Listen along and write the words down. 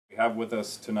have with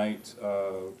us tonight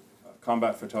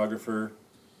combat photographer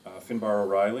Finbarr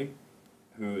O'Reilly,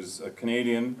 who's a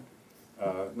Canadian,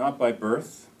 not by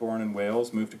birth, born in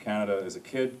Wales, moved to Canada as a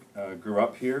kid, grew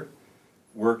up here,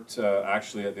 worked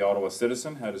actually at the Ottawa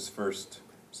Citizen, had his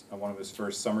one of his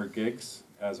first summer gigs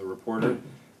as a reporter,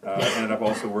 ended up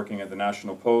also working at the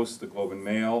National Post, the Globe and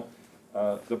Mail.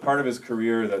 The part of his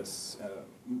career that's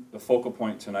the focal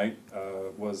point tonight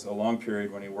was a long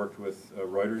period when he worked with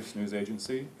Reuters news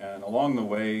agency, and along the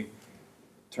way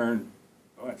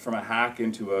went from a hack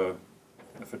into a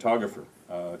photographer,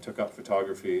 took up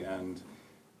photography and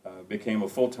became a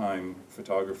full-time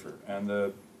photographer. And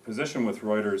the position with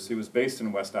Reuters, he was based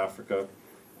in West Africa,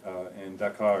 in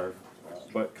Dakar,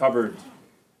 but covered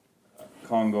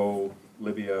Congo,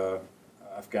 Libya,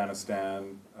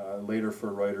 Afghanistan, later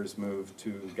for Reuters moved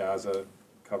to Gaza,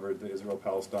 covered the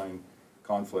Israel-Palestine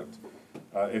conflict.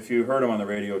 If you heard him on the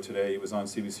radio today, he was on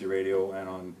CBC Radio and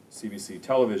on CBC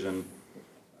television.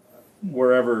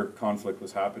 Wherever conflict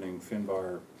was happening,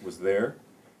 Finbarr was there.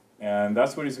 And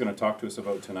that's what he's going to talk to us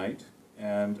about tonight.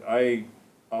 And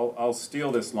I'll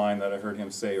steal this line that I heard him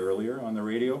say earlier on the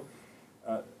radio.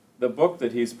 The book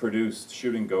that he's produced,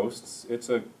 Shooting Ghosts, it's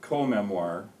a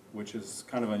co-memoir, which is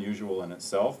kind of unusual in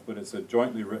itself, but it's a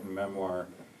jointly written memoir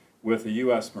with a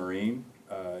U.S. Marine,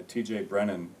 T.J.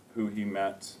 Brennan, who he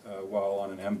met while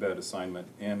on an embed assignment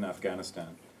in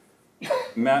Afghanistan.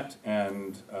 Met,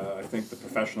 and I think the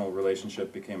professional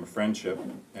relationship became a friendship,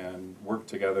 and worked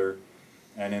together,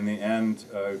 and in the end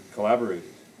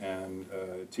collaborated. And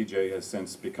TJ has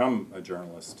since become a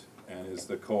journalist and is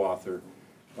the co-author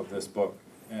of this book.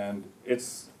 And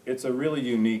it's a really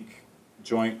unique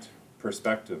joint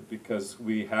perspective, because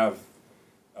we have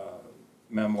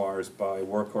memoirs by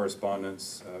war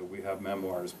correspondents, we have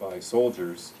memoirs by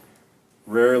soldiers.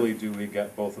 Rarely do we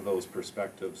get both of those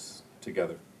perspectives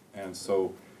together. And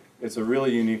so it's a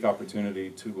really unique opportunity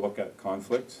to look at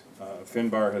conflict.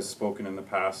 Finbarr has spoken in the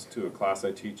past to a class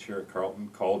I teach here at Carleton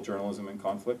called Journalism in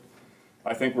Conflict.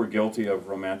 I think we're guilty of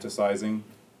romanticizing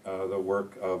the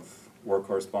work of war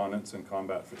correspondents and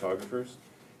combat photographers.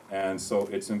 And so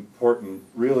it's important,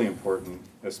 really important,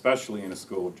 especially in a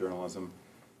school of journalism,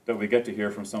 that we get to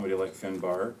hear from somebody like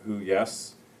Finbarr, who,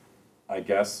 yes, I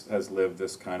guess has lived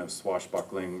this kind of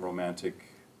swashbuckling, romantic,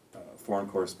 foreign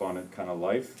correspondent kind of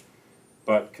life,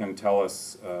 but can tell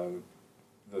us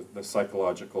the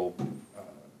psychological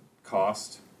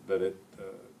cost that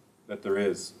there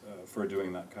is for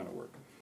doing that kind of work.